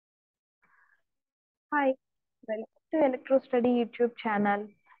Hi, welcome to Electro Study YouTube channel.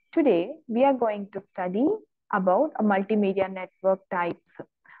 Today we are going to study about a multimedia network types.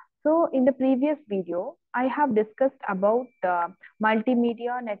 So in the previous video, I have discussed about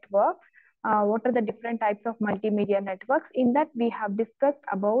multimedia networks. What are the different types of multimedia networks? In that we have discussed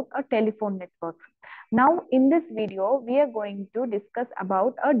about a telephone network. Now in this video, we are going to discuss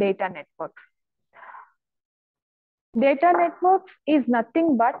about a data network. Data networks is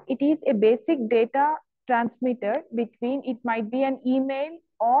nothing but it is a basic data transmitter between, it might be an email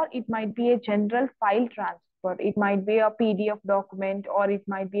or it might be a general file transfer. It might be a PDF document or it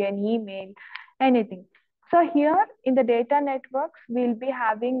might be an email, anything. So here in the data networks, we'll be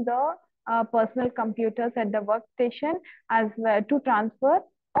having the personal computers at the workstation as well to transfer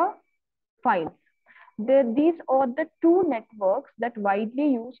files. These are the two networks that widely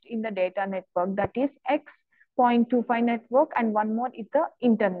used in the data network, that is X.25 network, and one more is the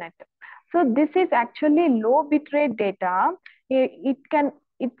internet. So this is actually low bitrate data. It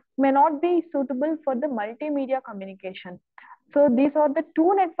may not be suitable for the multimedia communication. So these are the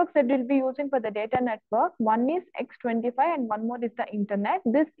two networks that we'll be using for the data network. One is X.25 and one more is the internet.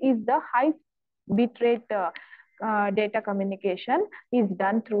 This is the high bitrate data communication is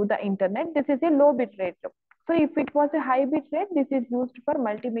done through the internet. This is a low bit rate. So if it was a high bit rate, this is used for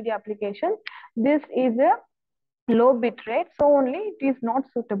multimedia application. This is a low bit rate, so only it is not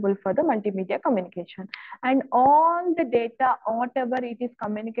suitable for the multimedia communication. And all the data, whatever it is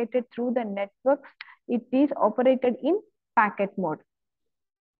communicated through the networks, it is operated in packet mode.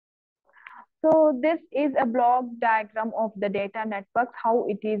 So this is a block diagram of the data networks, how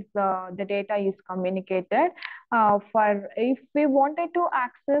it is the data is communicated. For if we wanted to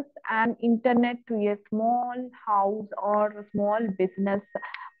access an internet to a small house or a small business,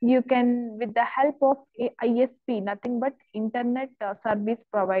 you can, with the help of ISP, nothing but internet service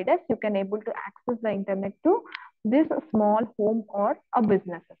providers, you can able to access the internet to this small home or a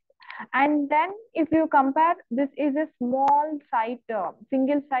business. And then if you compare, this is a small site,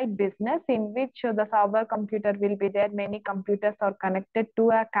 single site business in which the server computer will be there. Many computers are connected to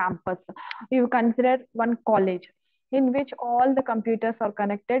a campus. You consider one college in which all the computers are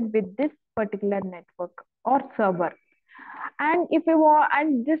connected with this particular network or server. And if you want,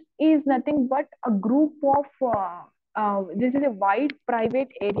 and this is nothing but a group of this is a wide private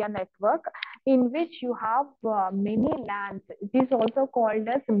area network in which you have many LANs. It is also called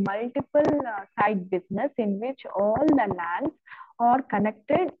as multiple site business, in which all the LANs are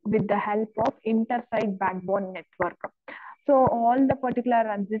connected with the help of intersite backbone network. So all the particular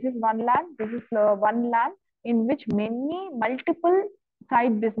LANs, this is one LAN, this is one LAN in which many multiple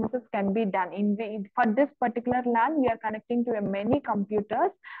side businesses can be done. For this particular LAN, we are connecting to many computers,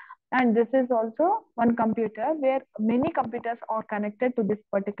 and this is also one computer where many computers are connected to this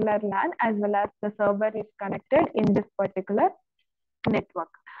particular LAN, as well as the server is connected in this particular network.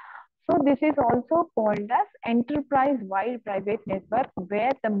 So this is also called as enterprise-wide private network,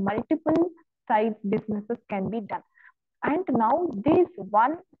 where the multiple side businesses can be done. And now these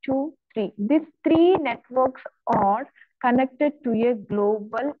 1, 2, 3, these three networks are connected to a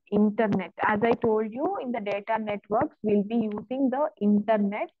global internet. As I told you, in the data networks, we'll be using the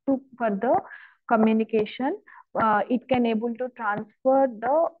internet for the communication. It can able to transfer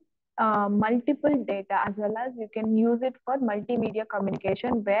the multiple data, as well as you can use it for multimedia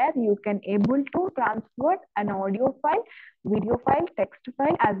communication, where you can able to transfer an audio file, video file, text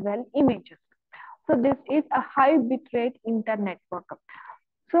file, as well images. So this is a high bitrate internet network.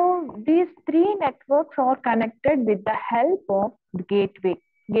 So these three networks are connected with the help of gateway.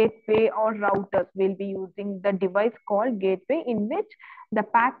 Gateway or routers will be using the device called gateway, in which the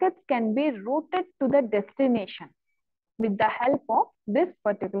packets can be routed to the destination with the help of this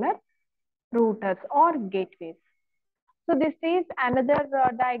particular routers or gateways. So this is another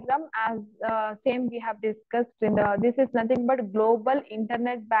diagram, as same we have discussed in the, this is nothing but global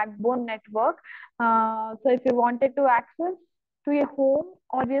internet backbone network. So if you wanted to access to a home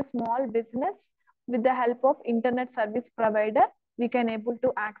or a small business with the help of internet service provider, we can able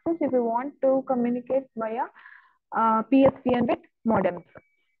to access if we want to communicate via PSTN with modems.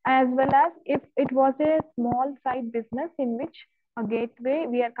 As well as if it was a small side business in which a gateway,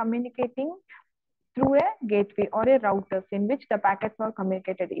 we are communicating through a gateway or a routers in which the packets are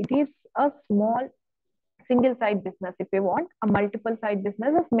communicated. It is a small single side business. If you want a multiple side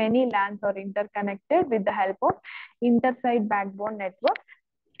business, of many LANs are interconnected with the help of intersite backbone network.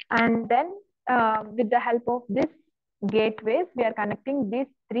 And then with the help of this gateways, we are connecting these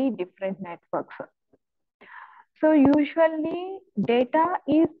three different networks. So usually data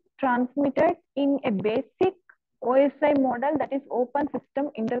is transmitted in a basic OSI model, that is open system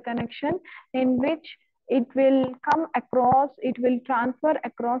interconnection, in which it will come across, it will transfer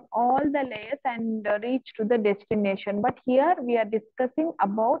across all the layers and reach to the destination. But here we are discussing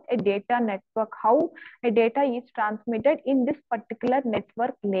about a data network, how a data is transmitted in this particular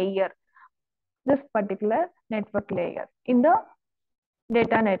network layer, in the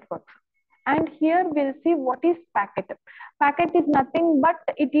data network. And here we'll see what is packet. Packet is nothing but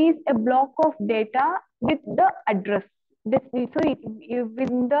it is a block of data with the address.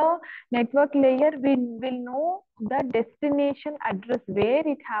 Within the network layer, we will know the destination address where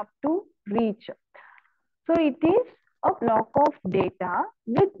it have to reach. So it is a block of data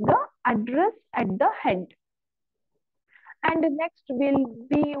with the address at the head. And next we'll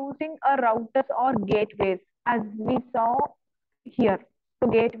be using a routers or gateways, as we saw here. So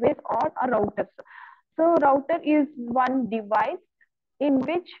gateways or a routers. So router is one device in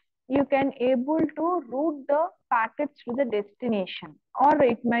which you can able to route the packets to the destination, or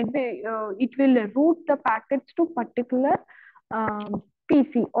it might be it will route the packets to particular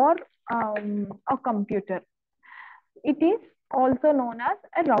PC or a computer. It is also known as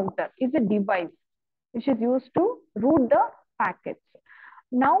a router. Is a device which is used to route the packets.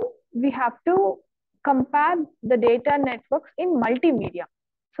 Now we have to compare the data networks in multimedia.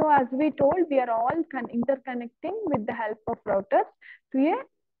 So as we told, we are all interconnecting with the help of routers to a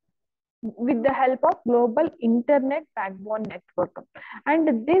with the help of global internet backbone network.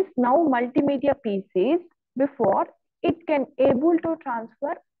 And this now multimedia PCs, before it can able to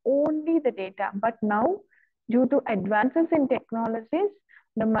transfer only the data, but now due to advances in technologies,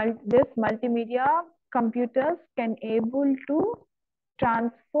 this multimedia computers can able to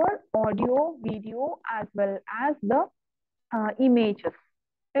transfer audio, video, as well as the images.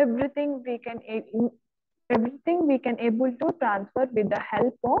 Everything we can able to transfer with the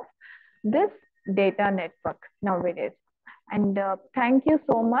help of this data network nowadays. And thank you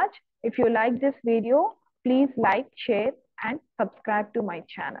so much. If you like this video, please like, share, and subscribe to my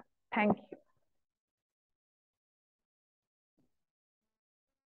channel. Thank you.